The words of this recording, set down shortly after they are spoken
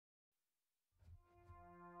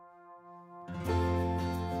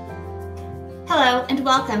Hello and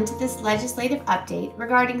welcome to this legislative update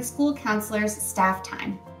regarding school counselors' staff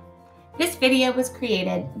time. This video was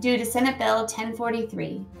created due to Senate Bill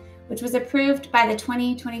 1043, which was approved by the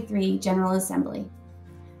 2023 General Assembly.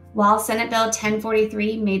 While Senate Bill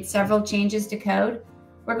 1043 made several changes to code,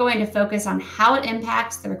 we're going to focus on how it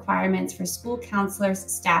impacts the requirements for school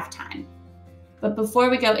counselors' staff time. But before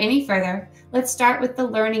we go any further, let's start with the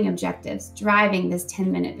learning objectives driving this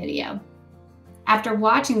 10-minute video. After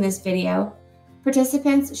watching this video,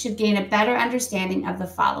 participants should gain a better understanding of the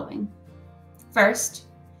following. First,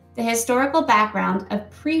 the historical background of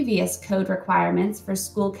previous code requirements for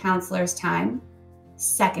school counselors' time.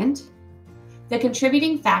 Second, the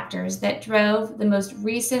contributing factors that drove the most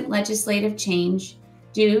recent legislative change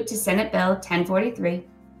due to Senate Bill 1043.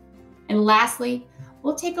 And lastly,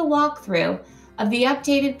 we'll take a walkthrough of the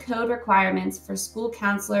updated code requirements for school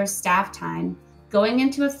counselors' staff time going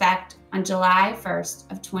into effect on July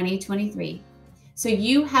 1st of 2023, so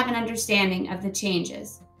you have an understanding of the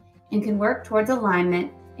changes and can work towards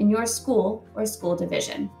alignment in your school or school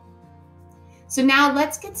division. So now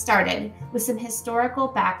let's get started with some historical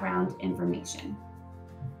background information.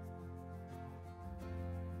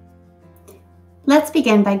 Let's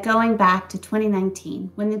begin by going back to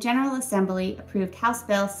 2019 when the General Assembly approved House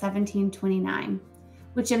Bill 1729,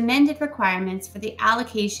 which amended requirements for the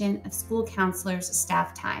allocation of school counselors'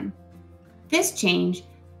 staff time. This change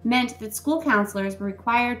meant that school counselors were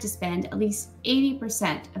required to spend at least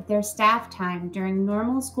 80% of their staff time during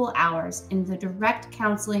normal school hours in the direct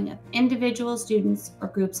counseling of individual students or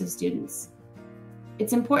groups of students.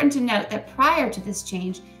 It's important to note that prior to this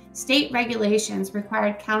change, state regulations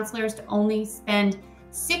required counselors to only spend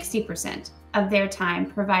 60% of their time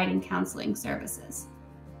providing counseling services.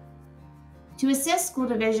 To assist school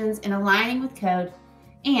divisions in aligning with code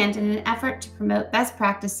and in an effort to promote best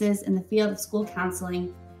practices in the field of school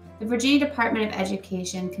counseling, the Virginia Department of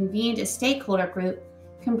Education convened a stakeholder group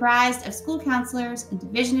comprised of school counselors and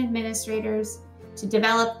division administrators to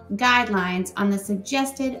develop guidelines on the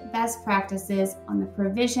suggested best practices on the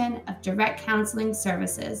provision of direct counseling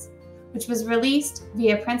services, which was released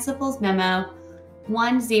via Principal's Memo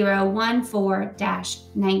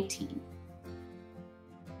 1014-19.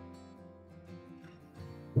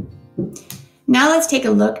 Now let's take a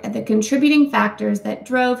look at the contributing factors that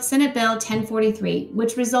drove Senate Bill 1043,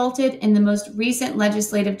 which resulted in the most recent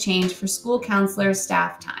legislative change for school counselors'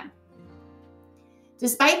 staff time.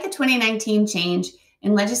 Despite the 2019 change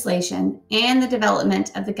in legislation and the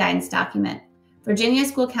development of the guidance document, Virginia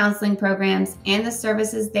school counseling programs and the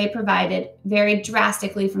services they provided varied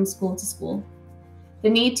drastically from school to school. The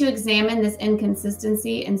need to examine this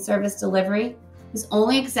inconsistency in service delivery was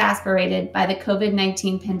only exacerbated by the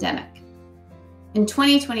COVID-19 pandemic. In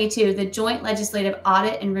 2022, the Joint Legislative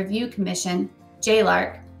Audit and Review Commission,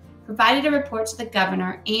 JLARC, provided a report to the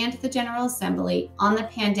governor and the General Assembly on the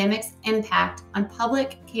pandemic's impact on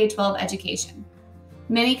public K-12 education.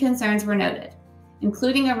 Many concerns were noted,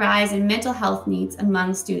 including a rise in mental health needs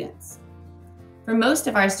among students. For most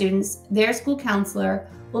of our students, their school counselor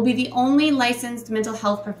will be the only licensed mental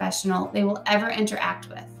health professional they will ever interact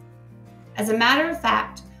with. As a matter of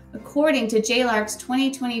fact, according to JLARC's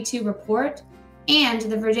 2022 report and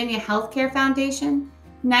the Virginia Healthcare Foundation,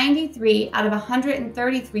 93 out of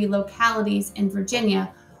 133 localities in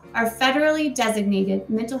Virginia are federally designated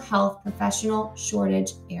mental health professional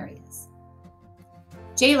shortage areas.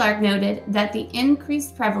 JLARC noted that the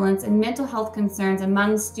increased prevalence in mental health concerns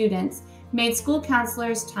among students made school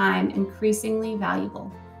counselors' time increasingly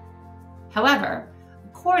valuable. However,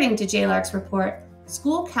 according to JLARC's report,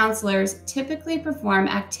 school counselors typically perform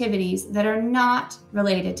activities that are not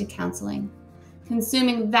related to counseling,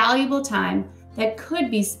 consuming valuable time that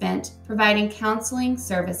could be spent providing counseling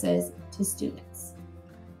services to students.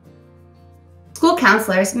 School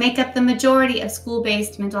counselors make up the majority of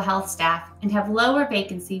school-based mental health staff and have lower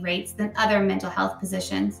vacancy rates than other mental health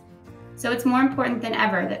positions. So it's more important than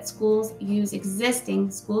ever that schools use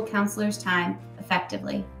existing school counselors' time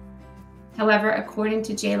effectively. However, according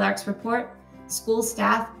to JLARC's report, school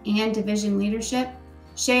staff and division leadership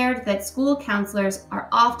shared that school counselors are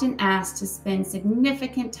often asked to spend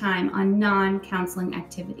significant time on non-counseling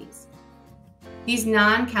activities. These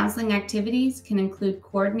non-counseling activities can include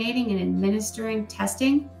coordinating and administering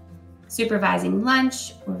testing, supervising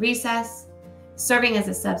lunch or recess, serving as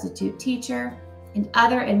a substitute teacher, and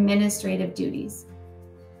other administrative duties.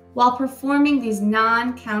 While performing these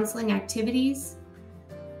non-counseling activities,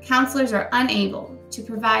 counselors are unable to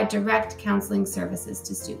provide direct counseling services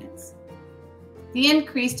to students. The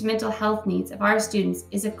increased mental health needs of our students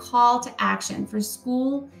is a call to action for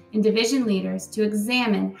school and division leaders to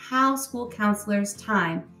examine how school counselors'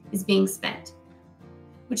 time is being spent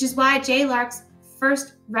which is why JLARC's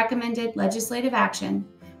first recommended legislative action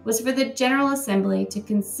was for the General Assembly to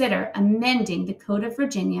consider amending the Code of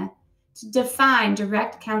Virginia to define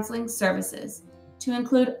direct counseling services to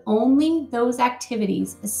include only those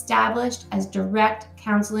activities established as direct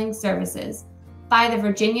counseling services by the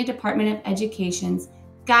Virginia Department of Education's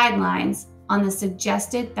guidelines on the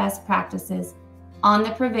suggested best practices on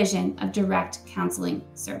the provision of direct counseling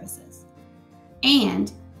services,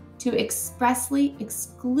 and to expressly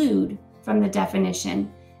exclude from the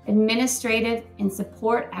definition administrative and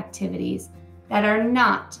support activities that are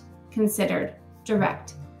not considered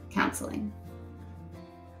direct counseling.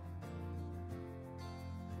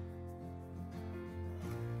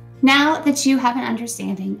 Now that you have an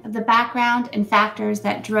understanding of the background and factors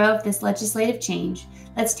that drove this legislative change,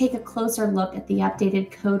 let's take a closer look at the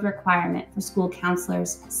updated code requirement for school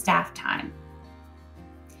counselors' staff time.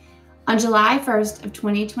 On July 1st of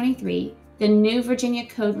 2023, the new Virginia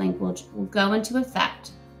code language will go into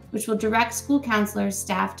effect, which will direct school counselors'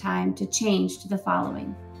 staff time to change to the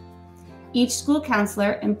following. Each school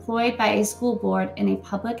counselor employed by a school board in a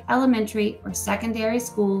public elementary or secondary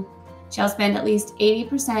school shall spend at least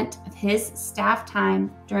 80% of his staff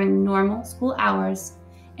time during normal school hours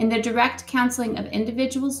in the direct counseling of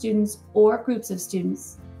individual students or groups of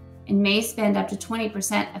students, and may spend up to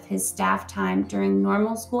 20% of his staff time during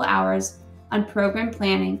normal school hours on program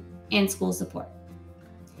planning and school support.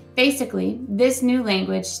 Basically, this new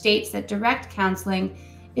language states that direct counseling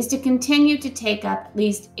is to continue to take up at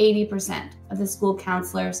least 80% of the school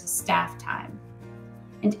counselor's staff time,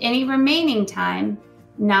 and any remaining time,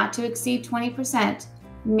 not to exceed 20%,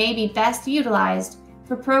 may be best utilized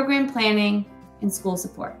for program planning and school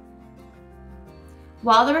support.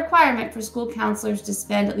 While the requirement for school counselors to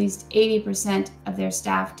spend at least 80% of their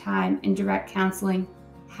staff time in direct counseling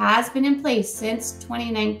has been in place since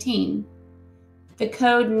 2019, the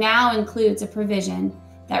code now includes a provision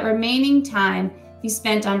that remaining time be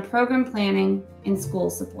spent on program planning and school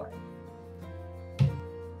support.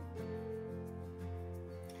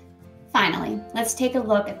 Finally, let's take a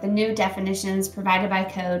look at the new definitions provided by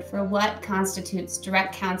code for what constitutes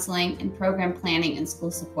direct counseling and program planning and school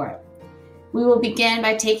support. We will begin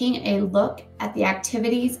by taking a look at the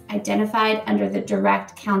activities identified under the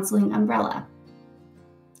direct counseling umbrella.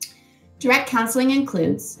 Direct counseling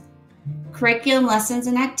includes curriculum lessons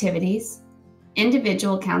and activities,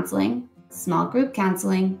 individual counseling, small group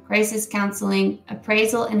counseling, crisis counseling,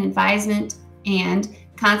 appraisal and advisement, and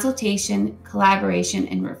consultation, collaboration,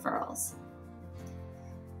 and referrals.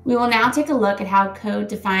 We will now take a look at how code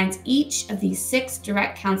defines each of these 6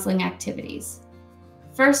 direct counseling activities.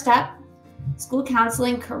 First up, school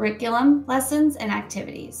counseling curriculum lessons and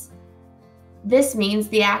activities. This means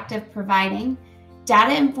the act of providing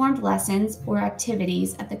data-informed lessons or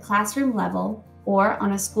activities at the classroom level or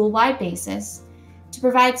on a school-wide basis to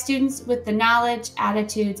provide students with the knowledge,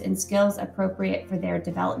 attitudes, and skills appropriate for their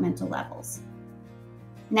developmental levels.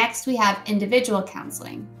 Next, we have individual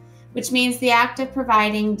counseling, which means the act of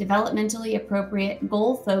providing developmentally appropriate,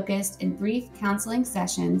 goal-focused, and brief counseling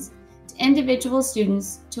sessions to individual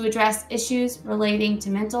students to address issues relating to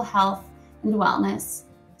mental health and wellness,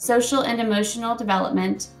 social and emotional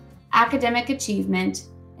development, academic achievement,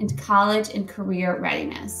 and college and career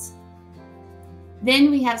readiness. Then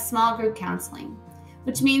we have small group counseling,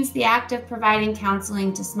 which means the act of providing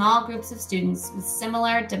counseling to small groups of students with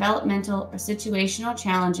similar developmental or situational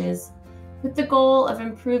challenges with the goal of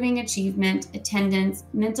improving achievement, attendance,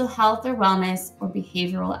 mental health or wellness, or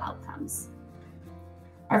behavioral outcomes.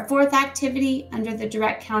 Our fourth activity under the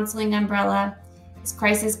direct counseling umbrella is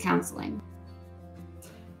crisis counseling,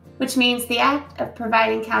 which means the act of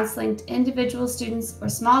providing counseling to individual students or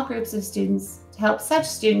small groups of students to help such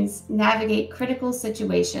students navigate critical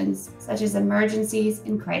situations such as emergencies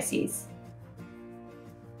and crises.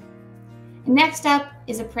 And next up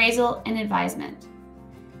is appraisal and advisement,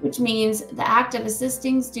 which means the act of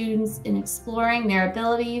assisting students in exploring their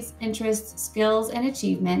abilities, interests, skills, and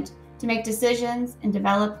achievement to make decisions and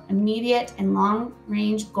develop immediate and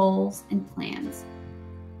long-range goals and plans.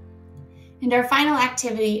 And our final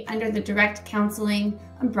activity under the direct counseling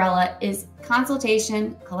umbrella is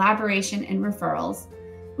consultation, collaboration, and referrals,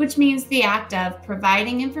 which means the act of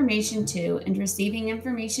providing information to and receiving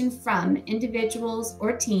information from individuals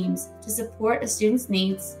or teams to support a student's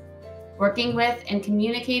needs, working with and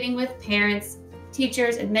communicating with parents,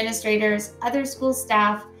 teachers, administrators, other school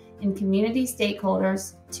staff, and community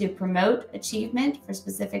stakeholders to promote achievement for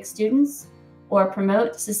specific students or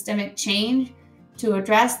promote systemic change to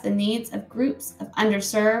address the needs of groups of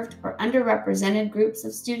underserved or underrepresented groups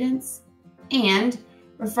of students, and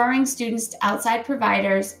referring students to outside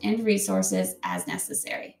providers and resources as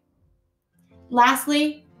necessary.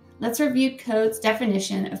 Lastly, let's review code's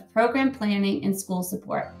definition of program planning and school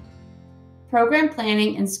support. Program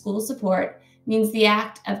planning and school support means the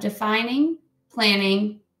act of defining,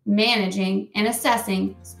 planning, managing, and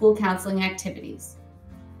assessing school counseling activities.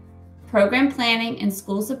 Program planning and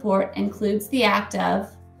school support includes the act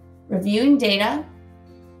of reviewing data,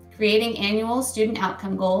 creating annual student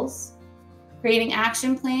outcome goals, creating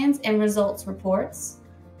action plans and results reports,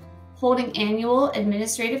 holding annual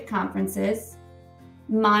administrative conferences,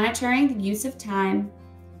 monitoring the use of time,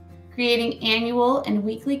 creating annual and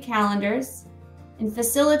weekly calendars, and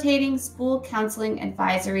facilitating school counseling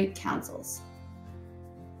advisory councils.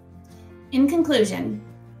 In conclusion,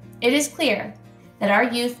 it is clear that our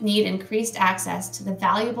youth need increased access to the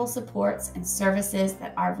valuable supports and services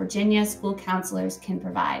that our Virginia school counselors can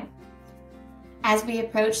provide. As we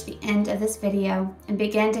approach the end of this video and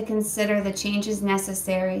begin to consider the changes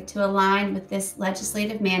necessary to align with this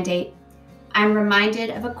legislative mandate, I'm reminded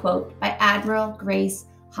of a quote by Admiral Grace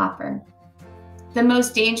Hopper. The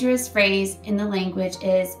most dangerous phrase in the language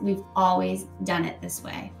is, "We've always done it this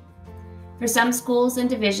way." For some schools and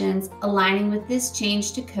divisions, aligning with this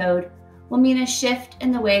change to code will mean a shift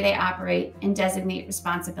in the way they operate and designate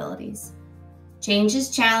responsibilities. Change is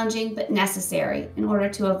challenging but necessary in order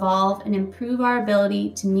to evolve and improve our ability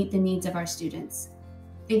to meet the needs of our students.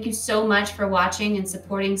 Thank you so much for watching and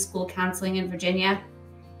supporting school counseling in Virginia.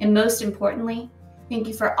 And most importantly, thank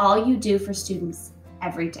you for all you do for students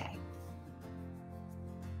every day.